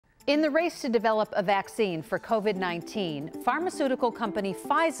In the race to develop a vaccine for COVID-19, pharmaceutical company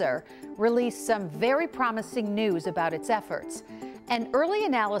Pfizer released some very promising news about its efforts. An early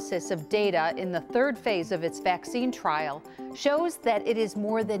analysis of data in the third phase of its vaccine trial shows that it is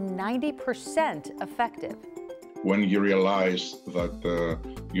more than 90% effective. When you realize that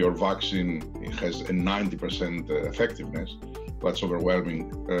your vaccine has a 90% effectiveness, that's overwhelming.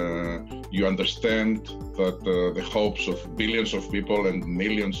 You understand that the hopes of billions of people and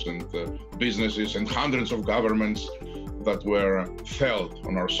millions and businesses and hundreds of governments that were felt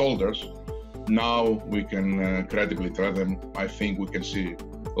on our shoulders, now we can credibly tell them, I think we can see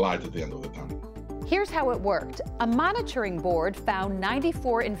light at the end of the tunnel. Here's how it worked. A monitoring board found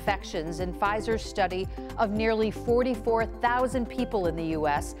 94 infections in Pfizer's study of nearly 44,000 people in the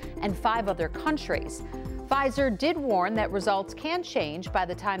U.S. and 5 other countries. Pfizer did warn that results can change by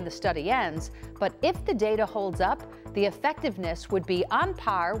the time the study ends, but if the data holds up, the effectiveness would be on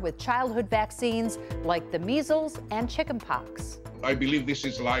par with childhood vaccines like the measles and chickenpox. I believe this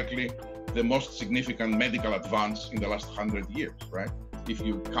is likely the most significant medical advance in the last 100 years, right? If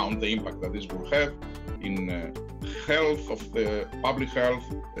you count the impact that this will have in health of the public health,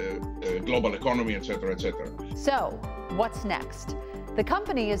 global economy, etc., etc. So, what's next? The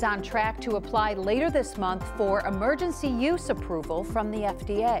company is on track to apply later this month for emergency use approval from the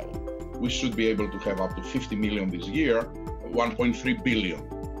FDA. We should be able to have up to 50 million this year, 1.3 billion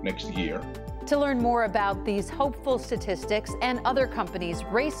next year. To learn more about these hopeful statistics and other companies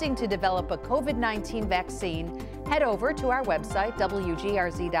racing to develop a COVID-19 vaccine, head over to our website,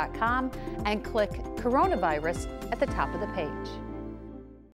 WGRZ.com, and click Coronavirus at the top of the page.